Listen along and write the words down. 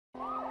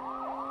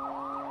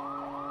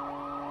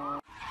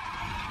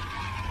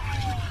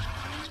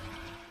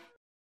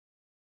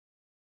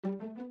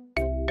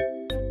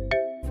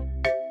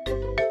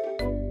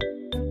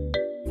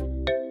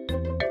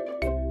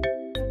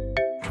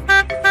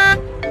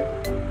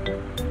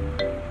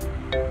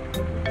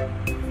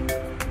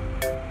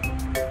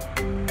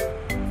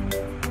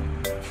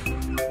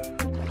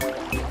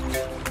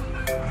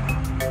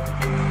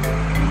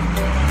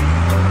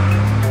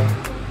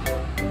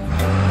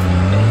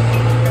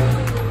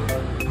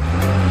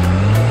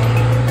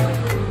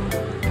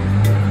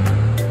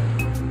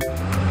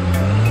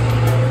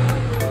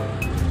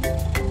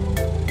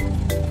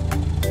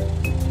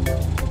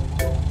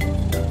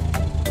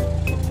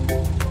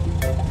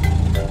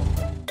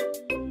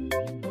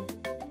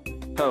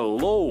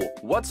Hello,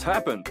 what's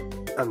happened?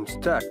 I'm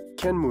stuck,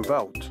 can't move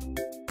out.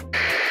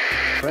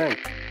 Trank,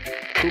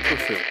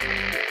 Cooperfield,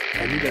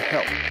 I need a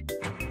help.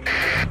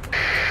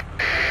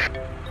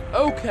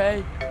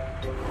 Okay.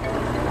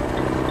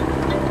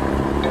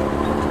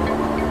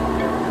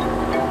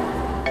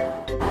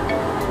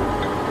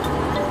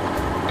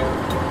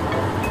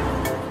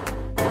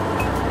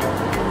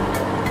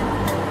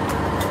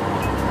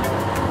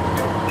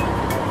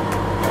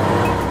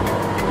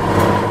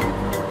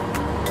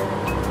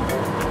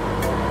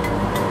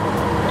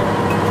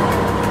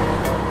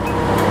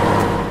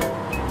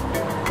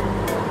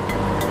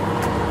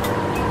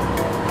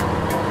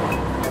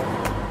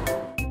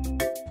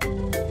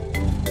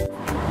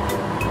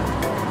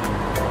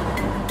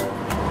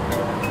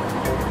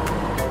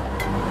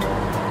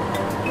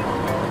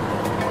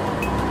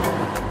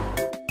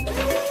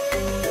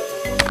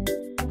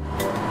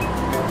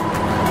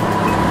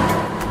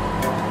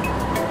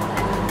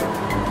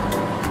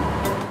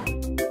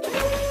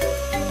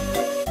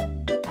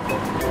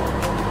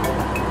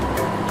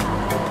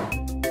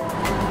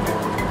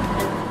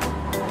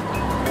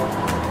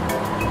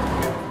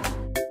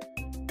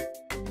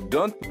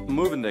 Don't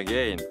move it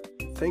again.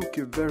 Thank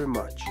you very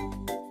much.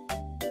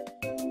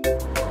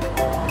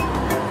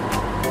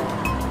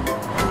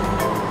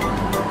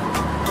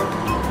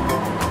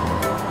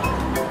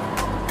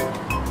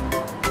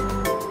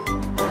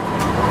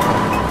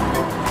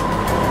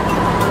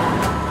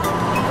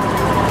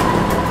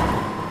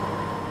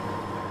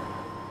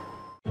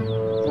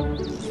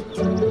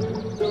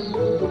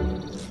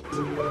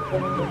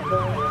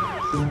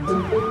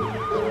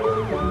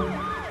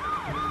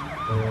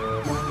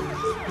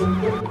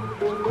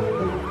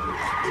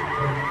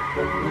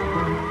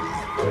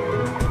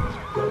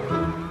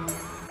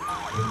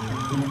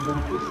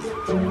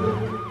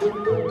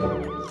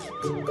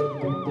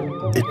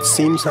 It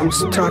seems I'm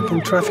stuck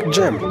in traffic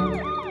jam.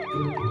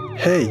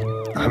 Hey,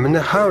 I'm in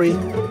a hurry.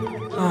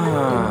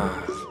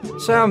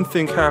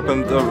 Something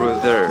happened over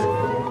there.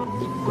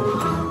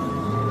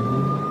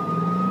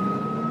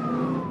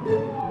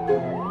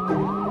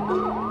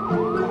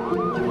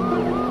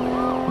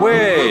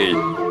 Wait!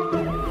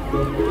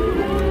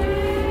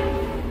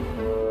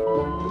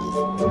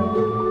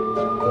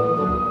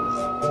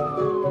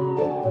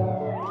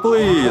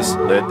 Please,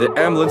 let the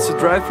ambulance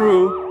drive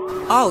through.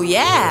 Oh,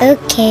 yeah.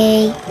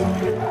 Okay.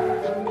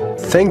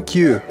 Thank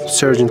you,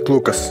 Sergeant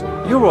Lucas.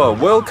 You are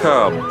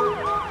welcome.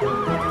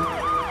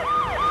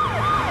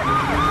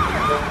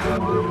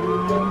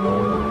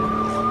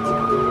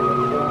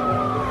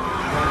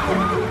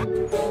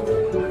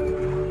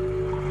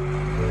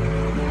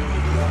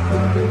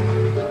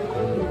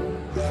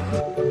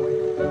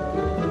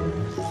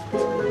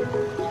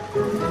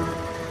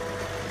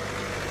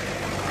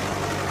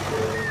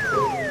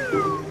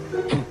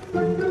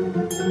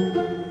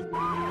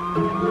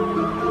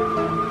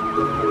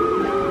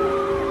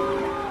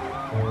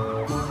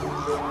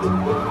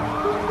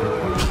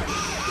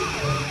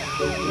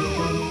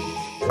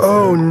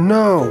 Oh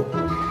no!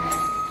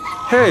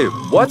 Hey,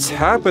 what's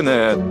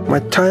happening? My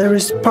tire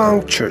is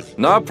punctured.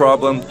 No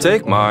problem,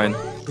 take mine.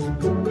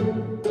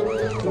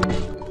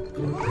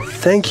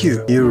 Thank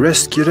you, you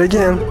rescued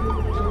again.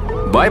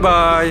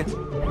 Bye-bye.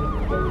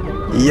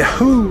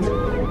 Yahoo!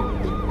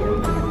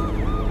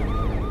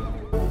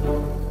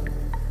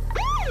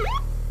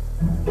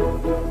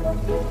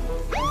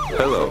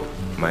 Hello,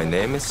 my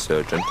name is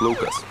Sergeant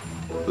Lucas.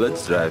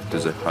 Let's drive to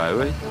the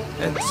highway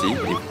and see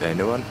if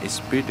anyone is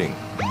speeding.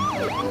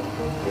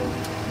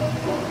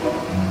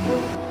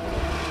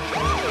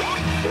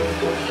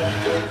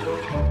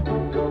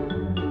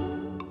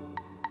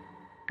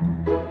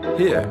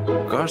 Here,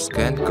 cars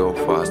can't go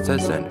faster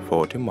than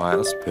 40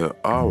 miles per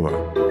hour.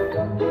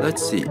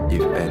 Let's see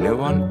if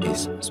anyone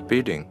is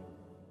speeding.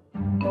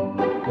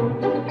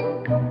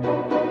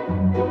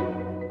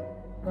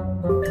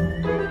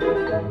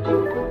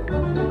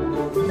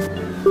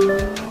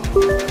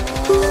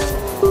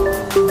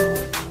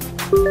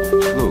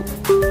 Look,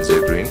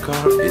 the green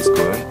car is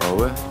going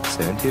over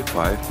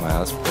 75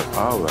 miles per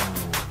hour.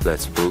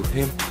 Let's pull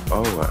him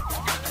over.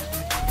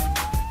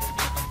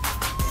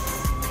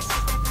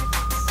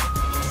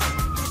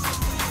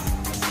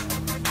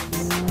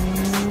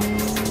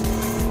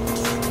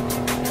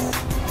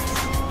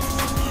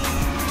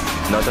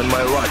 Not on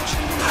my watch.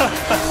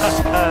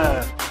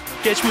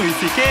 Catch me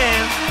if you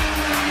can.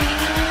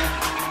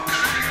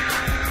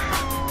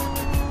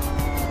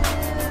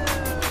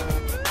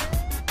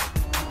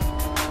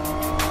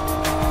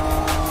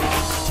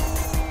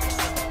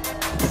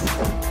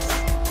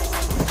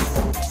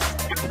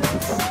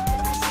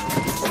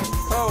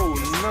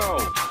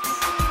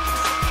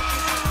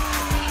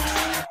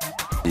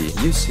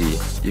 You see,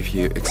 if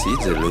you exceed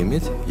the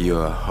limit, you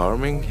are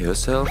harming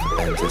yourself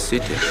and the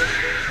city.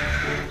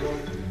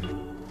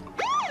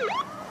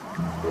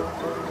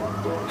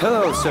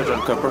 Hello,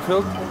 Sergeant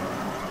Copperfield.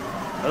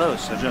 Hello,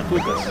 Sergeant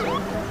Lucas.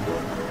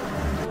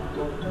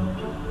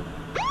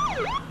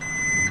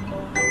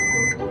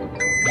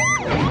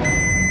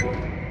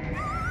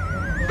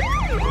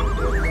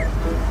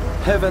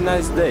 Have a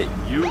nice day.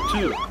 You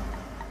too.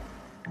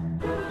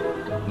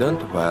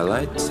 Don't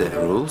violate the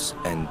rules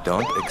and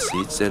don't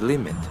exceed the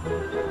limit.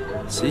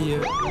 See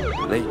you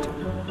later.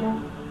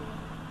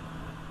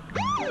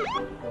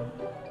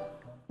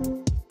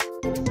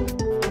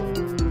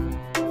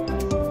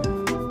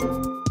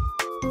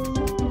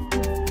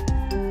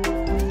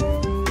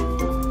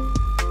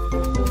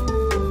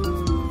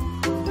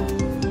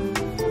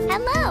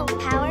 Hello,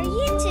 how are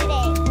you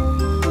today?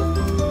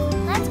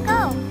 Let's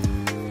go.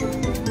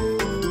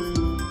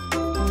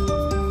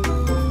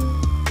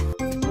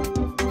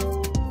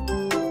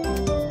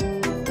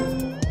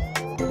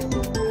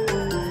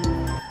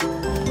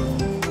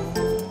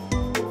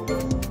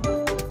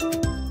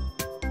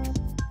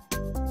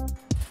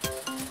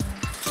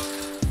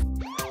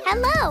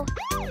 Hello.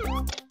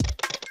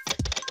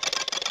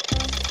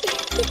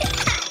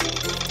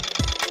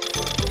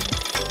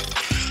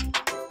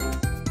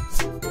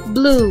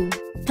 Blue,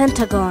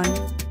 pentagon.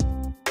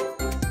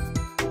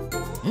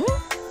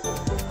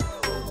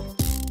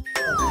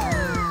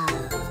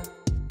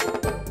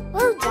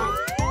 Well done.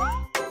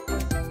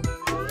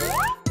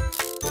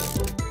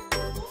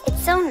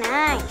 It's so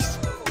nice.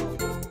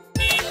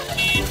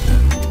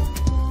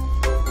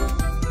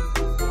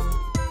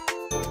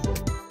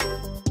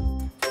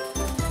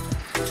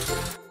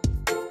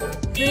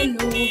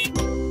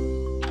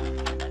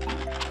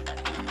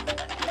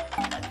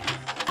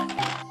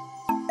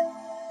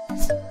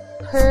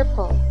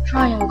 Purple,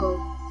 triangle.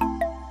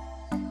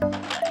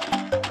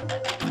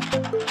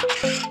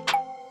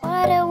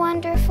 What a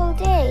wonderful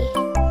day.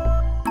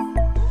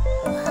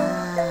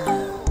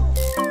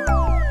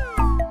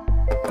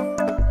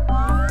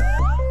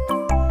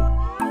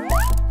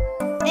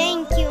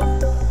 Thank you.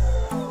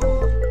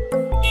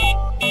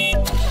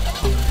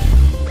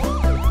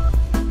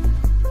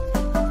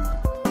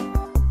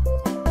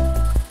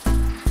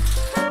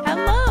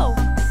 Hello.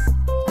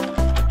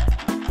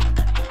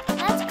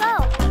 Let's go.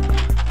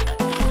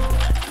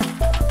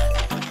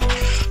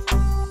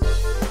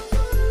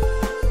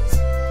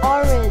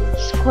 Orange,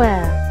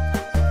 square.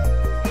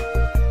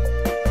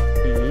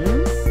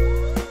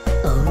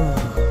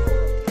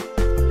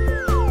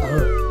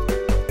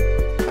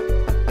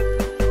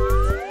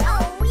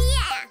 Oh,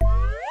 yeah.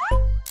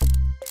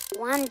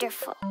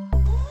 Wonderful.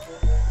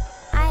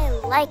 I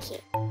like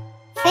it.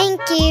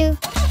 Thank you.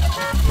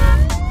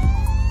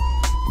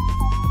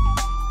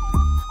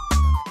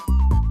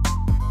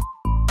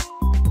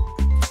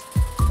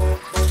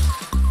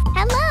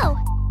 Hello.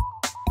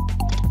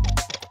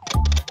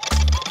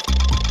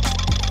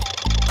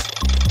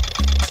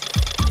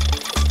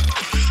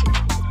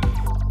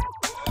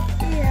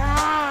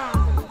 Yeah.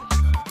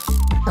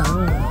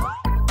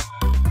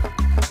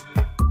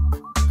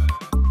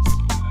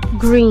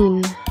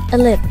 Green,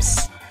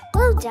 ellipse.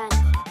 Well done.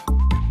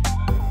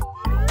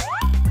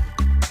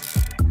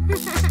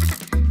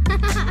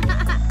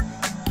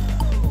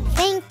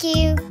 Thank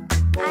you.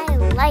 I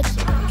like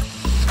it.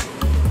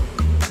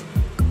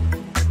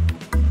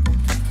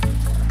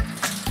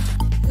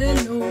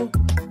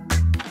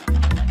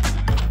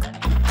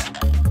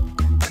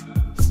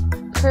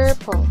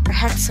 Purple,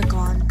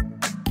 hexagon.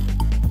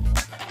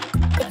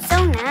 It's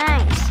so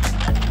nice.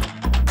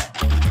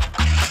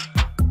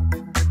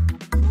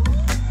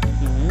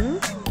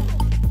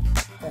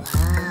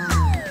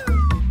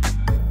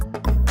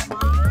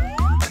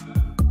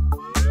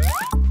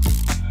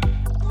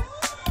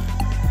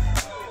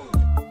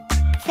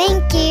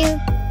 Thank you.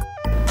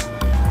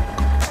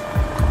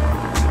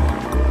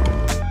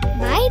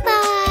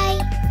 Bye-bye.